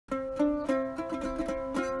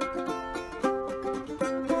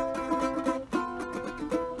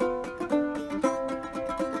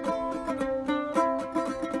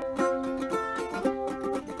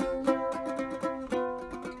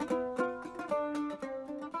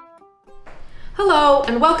Hello,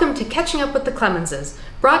 and welcome to Catching Up with the Clemenses,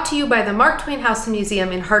 brought to you by the Mark Twain House and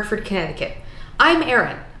Museum in Hartford, Connecticut. I'm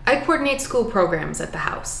Erin. I coordinate school programs at the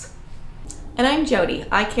house. And I'm Jody.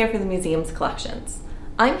 I care for the museum's collections.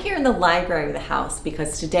 I'm here in the library of the house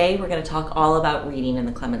because today we're going to talk all about reading in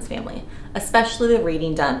the Clemens family, especially the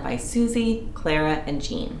reading done by Susie, Clara, and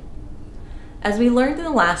Jean. As we learned in the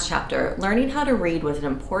last chapter, learning how to read was an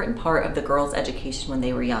important part of the girls' education when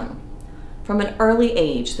they were young. From an early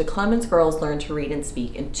age, the Clemens girls learned to read and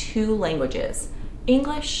speak in two languages,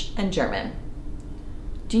 English and German.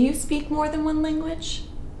 Do you speak more than one language?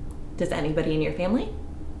 Does anybody in your family?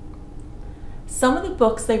 Some of the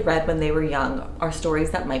books they read when they were young are stories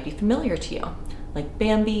that might be familiar to you, like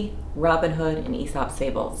Bambi, Robin Hood, and Aesop's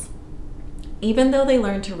Fables. Even though they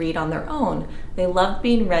learned to read on their own, they loved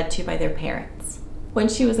being read to by their parents. When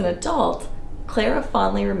she was an adult, Clara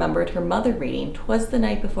fondly remembered her mother reading "'Twas the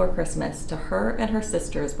Night Before Christmas" to her and her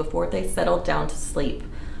sisters before they settled down to sleep,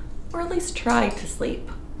 or at least tried to sleep,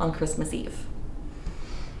 on Christmas Eve.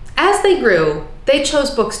 As they grew, they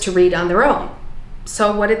chose books to read on their own.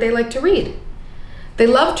 So what did they like to read? They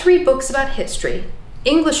loved to read books about history,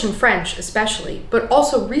 English and French especially, but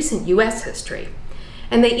also recent US history.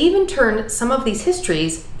 And they even turned some of these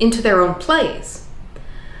histories into their own plays.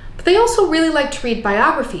 But they also really liked to read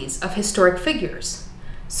biographies of historic figures.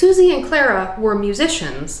 Susie and Clara were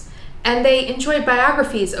musicians, and they enjoyed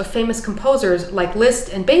biographies of famous composers like Liszt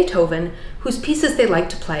and Beethoven, whose pieces they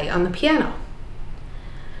liked to play on the piano.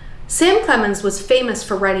 Sam Clemens was famous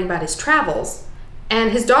for writing about his travels,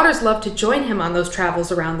 and his daughters loved to join him on those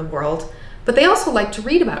travels around the world, but they also liked to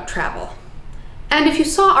read about travel. And if you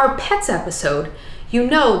saw our pets episode, you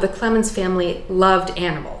know the Clemens family loved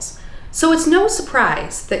animals. So it's no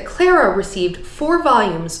surprise that Clara received 4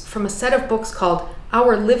 volumes from a set of books called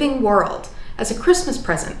Our Living World as a Christmas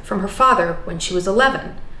present from her father when she was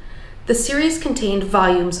 11. The series contained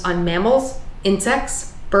volumes on mammals,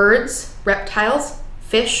 insects, birds, reptiles,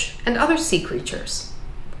 fish, and other sea creatures.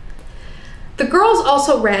 The girls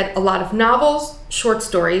also read a lot of novels, short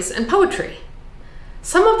stories, and poetry.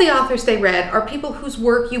 Some of the authors they read are people whose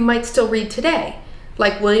work you might still read today,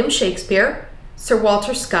 like William Shakespeare, Sir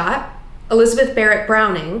Walter Scott, Elizabeth Barrett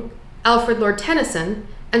Browning, Alfred Lord Tennyson,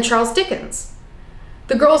 and Charles Dickens.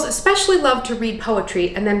 The girls especially loved to read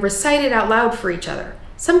poetry and then recite it out loud for each other,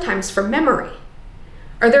 sometimes from memory.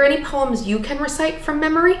 Are there any poems you can recite from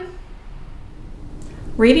memory?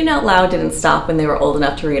 Reading out loud didn't stop when they were old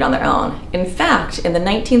enough to read on their own. In fact, in the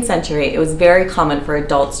 19th century, it was very common for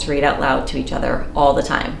adults to read out loud to each other all the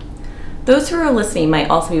time. Those who are listening might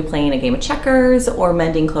also be playing a game of checkers or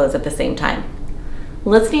mending clothes at the same time.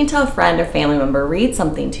 Listening to a friend or family member read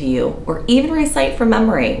something to you, or even recite from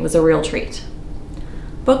memory, was a real treat.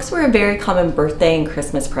 Books were a very common birthday and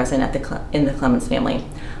Christmas present in the Clemens family,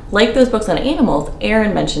 like those books on animals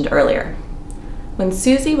Erin mentioned earlier. When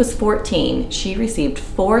Susie was 14, she received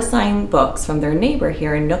 4 signed books from their neighbor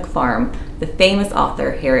here in Nook Farm, the famous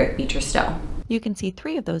author Harriet Beecher Stowe. You can see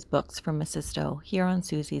 3 of those books from Mrs. Stowe here on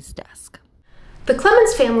Susie's desk. The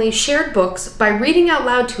Clemens family shared books by reading out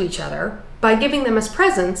loud to each other, by giving them as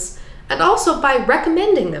presents, and also by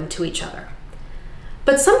recommending them to each other.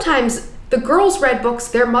 But sometimes the girls read books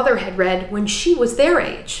their mother had read when she was their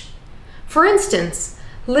age. For instance,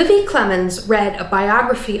 Livy Clemens read a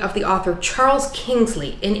biography of the author Charles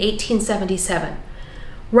Kingsley in 1877.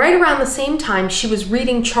 Right around the same time she was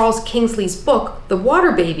reading Charles Kingsley's book, The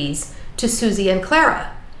Water Babies, to Susie and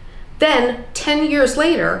Clara. Then, 10 years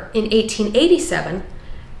later, in 1887,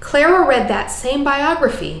 Clara read that same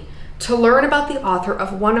biography to learn about the author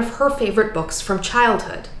of one of her favorite books from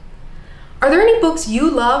childhood. Are there any books you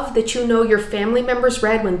love that you know your family members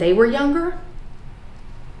read when they were younger?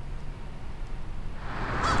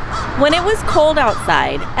 When it was cold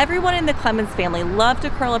outside, everyone in the Clemens family loved to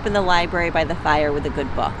curl up in the library by the fire with a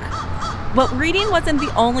good book. But reading wasn't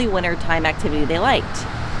the only wintertime activity they liked.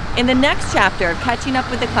 In the next chapter of Catching Up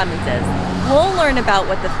with the Clemenses, we'll learn about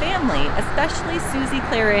what the family, especially Susie,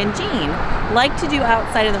 Clara, and Jean, like to do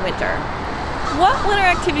outside in the winter. What winter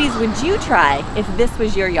activities would you try if this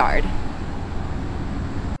was your yard?